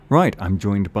Right, I'm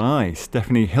joined by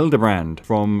Stefanie Hidebrand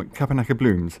from Kapenaker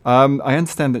Blooms. I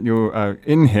understand that you're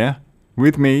in here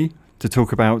with me to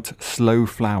talk about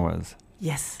Slowflowers.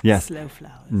 Yes,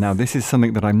 Slowflowers. Now, this is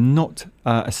something that I'm not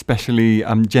especially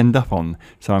ginned up on,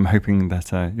 so I'm hoping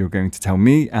that you're going to tell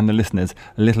me and the listeners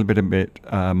a little bit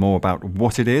more about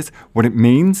what it is, what it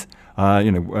means,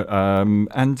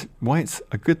 and why it's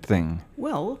a good thing.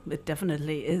 Well, it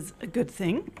definitely is a good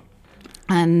thing.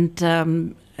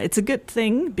 And it's a good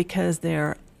thing because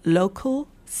they're local,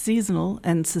 seasonal,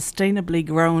 and sustainably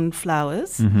grown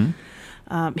flowers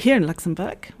here in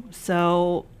Luxembourg.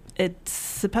 So it's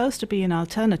supposed to be an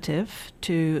alternative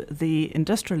to the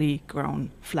industrially grown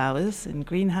flowers in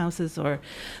greenhouses or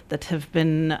that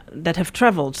have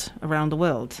traveled around the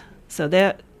world. So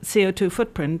their CO2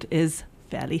 footprint is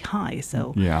fairly high.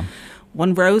 So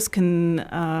one rose can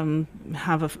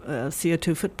have a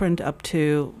CO2 footprint up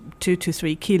to 2 to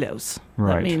 3 kilos.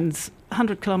 Right. That means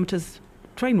 100 kilometers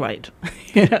train ride.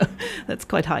 That's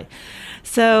quite high.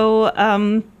 So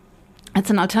it's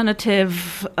an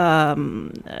alternative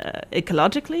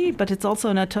ecologically, but it's also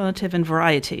an alternative in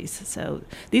varieties. So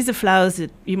these are flowers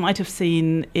that you might have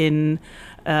seen in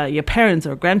your parents'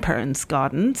 or grandparents'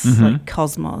 gardens, like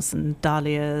cosmos and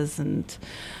dahlias and,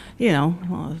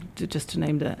 just to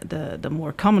name the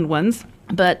more common ones.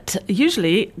 But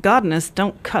usually gardeners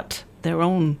don't cut their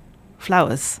own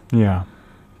flowers. Yeah.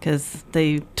 Because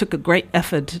they took a great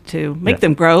effort to make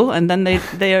them grow, and then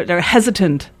they're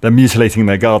hesitant. They're mutilating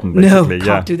their garden, basically. No,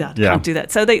 can't do that. Yeah. Can't do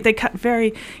that. So they cut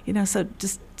very, so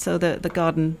just so the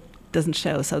garden doesn't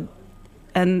show. So,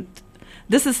 and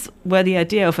this is where the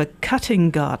idea of a cutting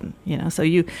garden, so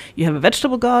you have a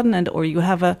vegetable garden or you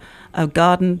have a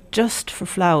garden just for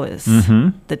flowers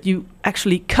that you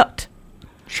actually cut.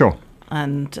 Sure.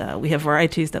 And we have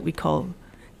varieties that we call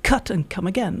cut and come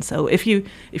again. So if you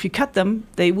cut them,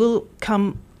 they will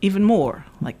come even more,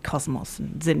 like cosmos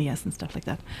and zinnias and stuff like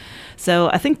that. So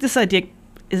I think this idea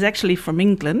is actually from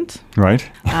England, right?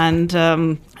 And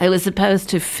it was supposed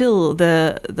to fill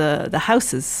the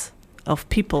houses of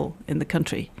people in the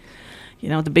country,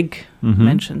 the big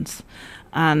mansions,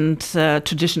 and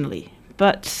traditionally.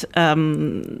 But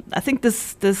I think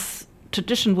this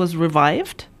tradition was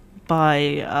revived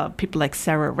by people like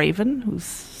Sarah Raven, who's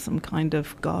some kind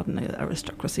of garden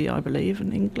aristocracy, I believe,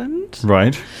 in England.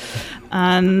 Right.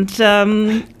 And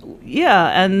in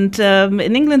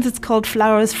England it's called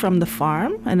Flowers from the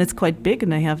Farm, and it's quite big,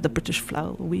 and they have the British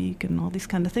Flower Week and all these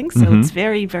kind of things. So it's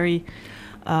very, very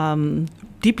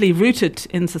deeply rooted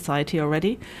in society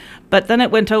already. But then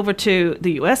it went over to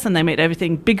the US, and they made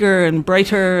everything bigger and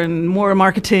brighter and more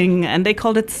marketing, and they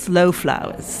called it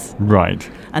Slowflowers. Right.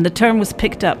 And the term was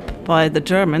picked up by the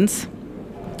Germans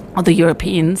or the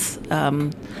Europeans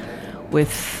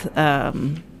with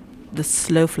the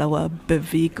Slowflower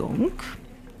Bewegung.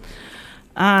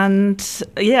 And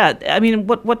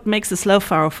what makes a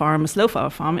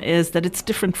Slowflower farm is that it's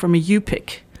different from a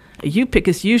U-pick. A U-pick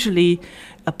is usually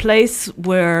a place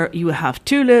where you have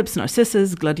tulips,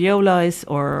 narcissus, gladiolus,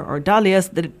 or dahlias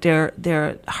that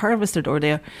they're harvested or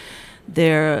they're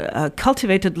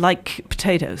cultivated like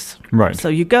potatoes. Right. So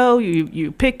you go,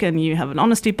 you pick, and you have an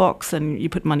honesty box, and you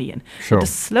put money in. Sure. But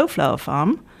the Slowflower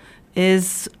farm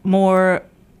is more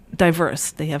diverse.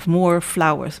 They have more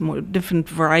flowers, more different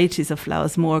varieties of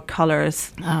flowers, more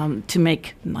colors to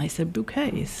make nicer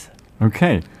bouquets.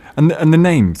 Okay. And the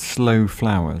name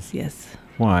Slowflowers. Yes.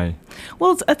 Why?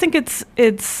 Well, I think it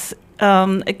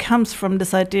comes from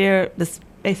this idea, this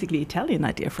basically Italian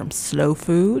idea from slow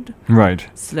food, right?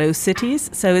 Slow cities.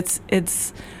 So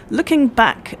it's looking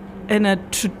back in a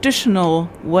traditional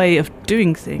way of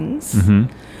doing things.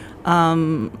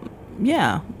 I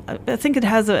think it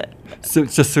has a. So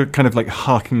it's just kind of like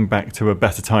harking back to a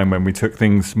better time when we took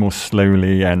things more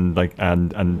slowly and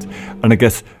I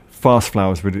guess fast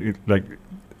flowers would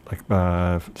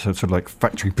sort of like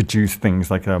factory produced things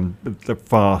like they're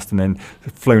fast and then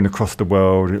flown across the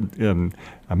world,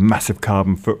 a massive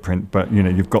carbon footprint, but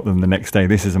you've got them the next day.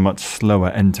 This is a much slower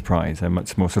enterprise, a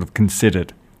much more sort of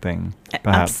considered thing,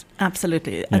 perhaps.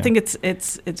 Absolutely. Yeah. I think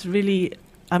it's really.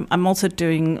 I'm also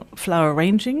doing flower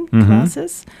arranging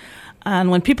classes, and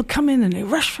when people come in and they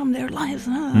rush from their lives,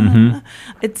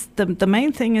 it's the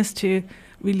main thing is to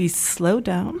really slow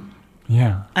down.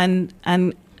 Yeah.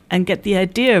 And get the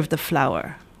idea of the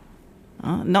flower,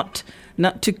 not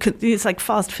to. It's like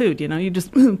fast food, you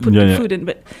just put the food in,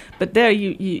 but there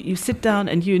you sit down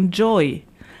and you enjoy,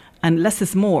 and less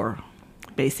is more,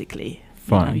 basically.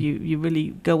 Fine. You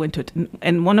really go into it,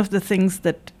 and one of the things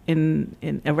that in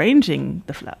arranging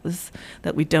the flowers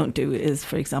that we don't do is,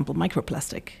 for example,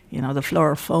 microplastic. The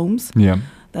floral foams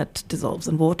that dissolves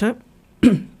in water.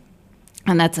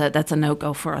 And that's a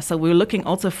no-go for us. So we're looking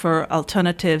also for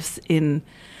alternatives in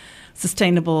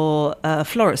sustainable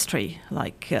floristry,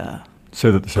 like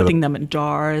putting them in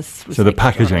jars. So the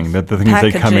packaging, the things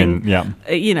they come in,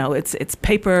 it's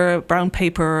paper, brown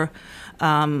paper,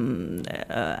 and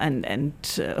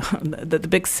the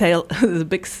big sale,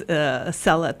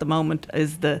 sell at the moment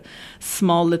is the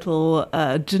small little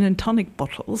gin and tonic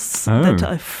bottles that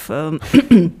I've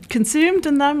consumed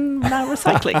and I'm now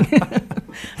recycling.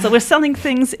 So we're selling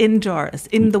things in jars,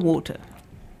 in the water.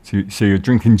 So you're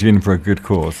drinking gin for a good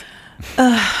cause.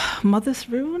 Mother's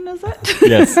ruin, is it?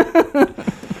 Yes.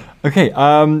 Okay.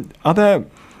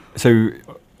 So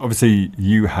obviously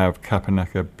you have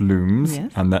Kapenaker Blooms,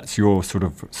 yes. and that's your sort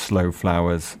of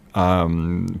Slowflowers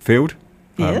field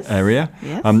area.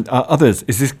 Yes. Others,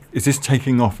 is this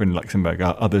taking off in Luxembourg?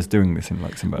 Are others doing this in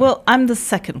Luxembourg? Well, I'm the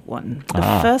second one.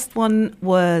 The first one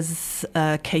was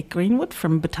Kate Greenwood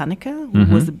from Botanica, who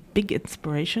was a big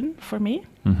inspiration for me.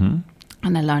 Mm-hmm.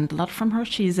 And I learned a lot from her.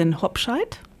 She's in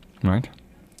Hopscheid. Right.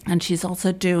 And she's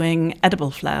also doing edible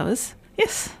flowers.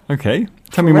 Yes. Okay.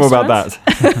 Tell me more about that.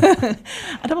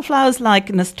 Edible flowers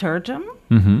like nasturtium.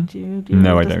 Mm-hmm. Do you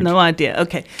no, I don't. No idea.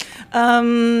 Okay.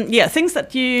 Things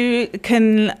that you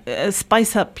can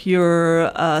spice up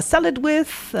your salad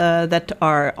with that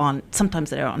are on. Sometimes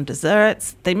they are on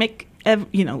desserts. They make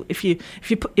if you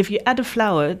add a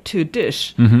flower to a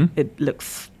dish, it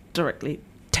looks directly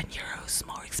 €10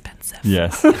 more expensive.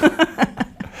 Yes.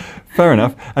 Fair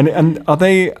enough. And are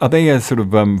they a sort of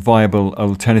viable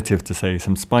alternative to, say,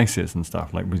 some spices and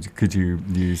stuff? Like, could you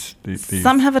use these?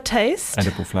 Some have a taste.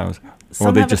 Edible flowers, or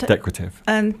are they just decorative?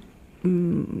 And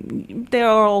they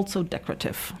are also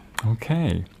decorative.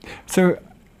 Okay. So,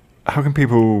 how can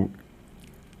people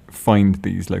find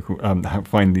these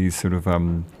find these sort of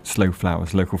slow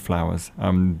flowers, local flowers?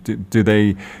 Do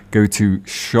they go to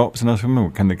shops and other them,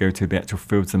 or can they go to the actual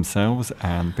fields themselves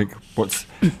and pick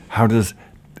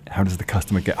how does the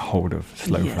customer get hold of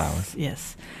slow flowers?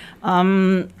 Yes.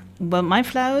 Well, my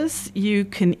flowers, you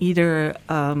can either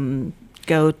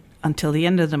go until the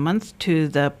end of the month to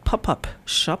the pop-up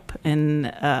shop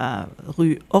in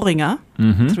Rue Orringa,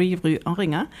 3 Rue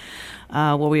Orringa,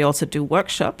 where we also do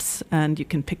workshops, and you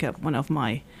can pick up one of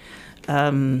my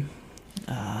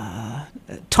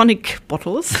tonic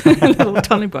bottles, little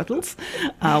tonic bottles.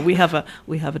 We have a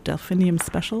delphinium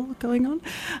special going on,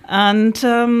 and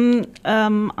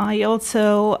I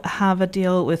also have a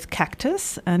deal with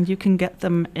cactus, and you can get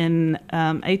them in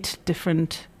 8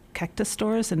 different cactus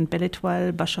stores in Belle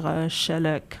Étoile, Bacherat,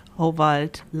 Schellöck,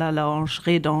 Howald, Lalange,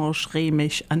 Redange,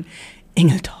 Remisch, and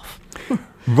Ingeldorf.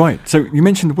 Right. So you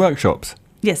mentioned workshops.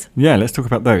 Yes. Yeah, let's talk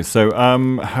about those. So,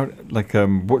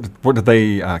 what do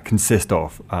they consist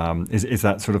of? Is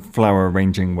that sort of flower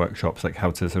arranging workshops, like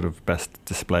how to sort of best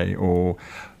display, or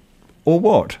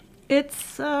what?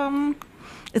 It's a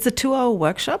 2-hour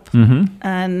workshop,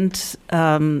 and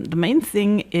the main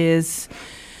thing is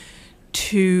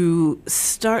to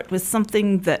start with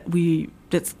something that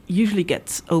usually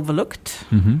gets overlooked,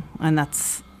 and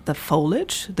that's the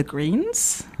foliage, the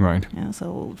greens. Right. Yeah.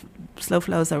 So slow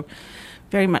flowers are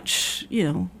very much,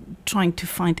 trying to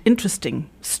find interesting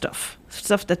stuff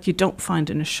that you don't find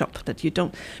in a shop,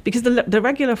 because the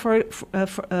regular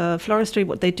floristry,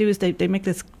 what they do is they make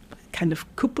this kind of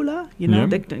cupola,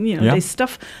 they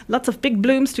stuff lots of big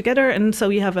blooms together, and so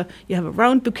you have a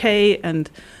round bouquet, and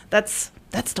that's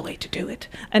the way to do it.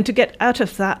 And to get out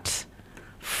of that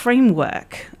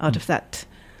framework, out of that,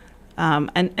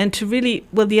 and to really,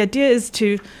 the idea is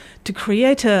to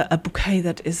create a bouquet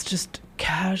that is just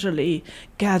casually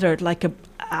gathered, like an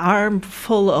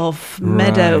armful of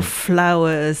meadow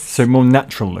flowers. So more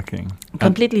natural looking.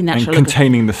 Completely natural. And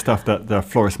containing the stuff that the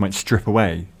florist might strip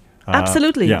away.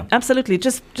 Absolutely. Yeah. Absolutely.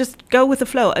 Just go with the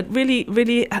flow. Really,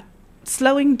 really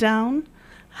slowing down,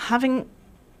 having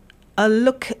a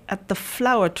look at the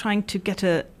flower, trying to get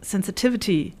a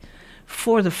sensitivity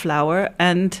for the flower,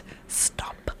 and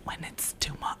stop when it's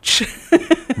too much.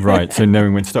 Right, so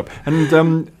knowing when to stop.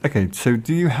 And okay, so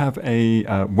do you have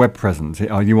a web presence?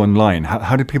 Are you online?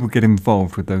 How do people get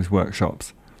involved with those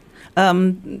workshops?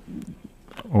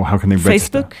 Or how can they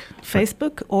register?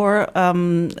 Facebook, or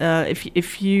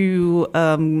if you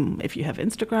have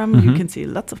Instagram, you can see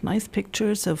lots of nice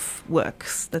pictures of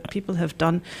works that people have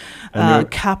done.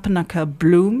 Kapenaker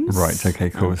Blooms. Right. Okay.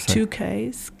 Cool. 2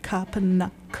 Ks.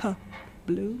 Kapenaker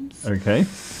Blooms. Okay.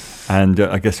 And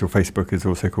I guess your Facebook is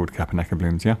also called Kapenaker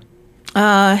Blooms, yeah?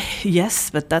 Yes,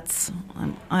 but that's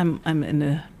I'm in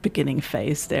a beginning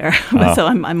phase there, Ah. so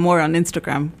I'm more on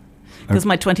Instagram because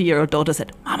my 20-year-old daughter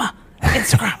said, "Mama,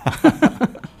 Instagram."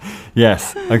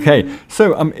 Yes. Okay.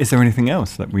 So, is there anything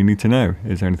else that we need to know?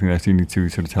 Is there anything else you need to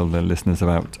sort of tell the listeners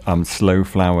about slow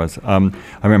flowers?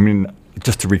 I mean,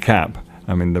 just to recap,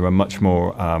 I mean, there are much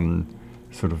more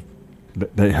sort of.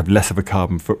 They have less of a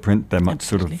carbon footprint. They're much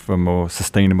Absolutely. sort of more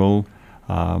sustainable.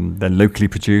 They're locally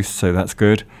produced, so that's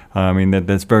good. I mean,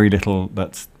 there's very little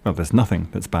there's nothing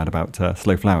that's bad about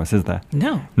slow flowers, is there?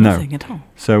 No, No. nothing at all.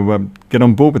 So get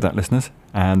on board with that, listeners.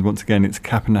 And once again, it's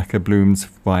Kapenaker Blooms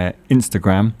via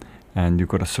Instagram, and you've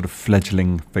got a sort of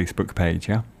fledgling Facebook page,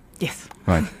 yeah? Yes.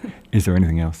 Right. Is there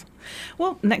anything else?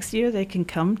 Well, next year they can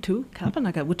come to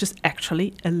Kapenaker, which is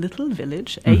actually a little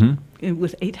village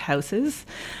with 8 houses,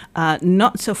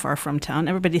 not so far from town.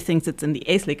 Everybody thinks it's in the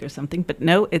Eeslik or something, but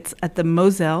no, it's at the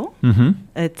Moselle. Mm-hmm.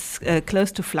 It's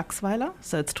close to Flachsweiler,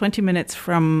 so it's 20 minutes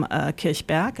from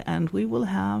Kirchberg, and we will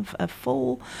have a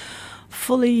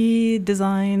fully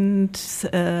designed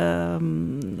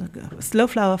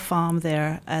Slowflower farm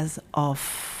there as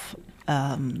of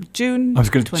June. I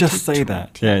was going to just say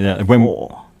that. Yeah.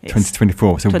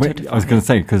 2024. So 2024, I was going to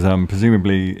say, because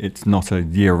presumably it's not a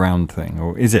year-round thing,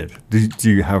 or is it? Do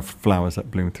you have flowers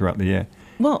that bloom throughout the year?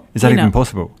 Well, is that even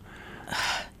possible?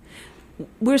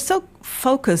 We're so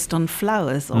focused on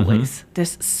flowers always.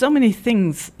 There's so many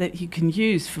things that you can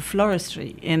use for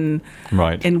floristry in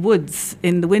woods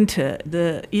in the winter.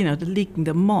 The lichen,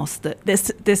 the moss.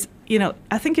 There's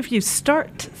I think if you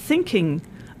start thinking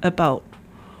about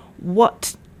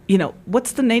what's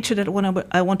the nature that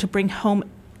I want to bring home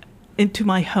into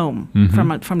my home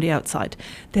from the outside,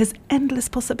 there's endless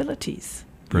possibilities.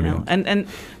 Brilliant. And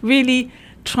really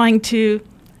trying to.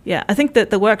 Yeah, I think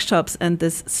that the workshops and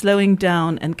this slowing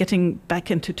down and getting back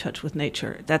into touch with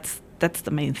nature, that's the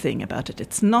main thing about it.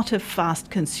 It's not a fast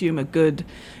consumer good.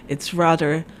 It's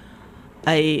rather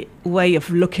a way of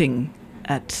looking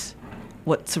at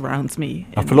what surrounds me.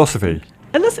 A philosophy.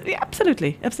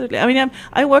 Absolutely. I mean,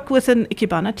 I work with an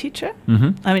Ikebana teacher.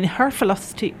 Mm-hmm. I mean, her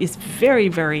philosophy is very,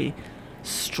 very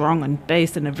strong and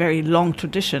based in a very long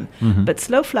tradition. Mm-hmm. But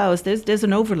slow flowers, there's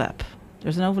an overlap.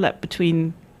 There's an overlap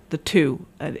between the two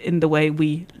in the way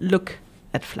we look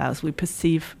at flowers, we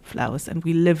perceive flowers, and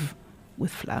we live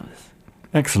with flowers.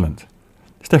 Excellent.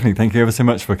 Stefanie, thank you ever so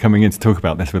much for coming in to talk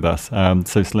about this with us.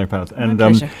 So slow flowers. My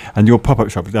pleasure. And your pop-up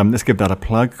shop, let's give that a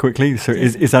plug quickly. So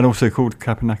is that also called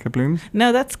Kapenaker Blooms?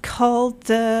 No, that's called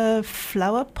the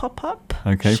Flower Pop-Up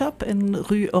Shop in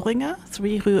Rue Orringa,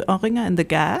 3 Rue Orringa in the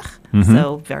Gare. Mm-hmm.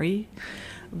 So very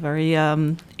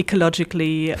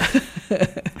ecologically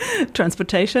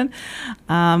transportation.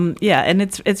 And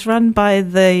it's run by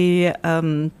the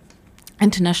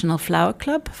International Flower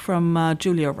Club from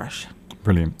Julia Rush.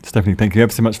 Brilliant. Stefanie, thank you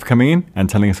ever so much for coming in and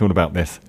telling us all about this.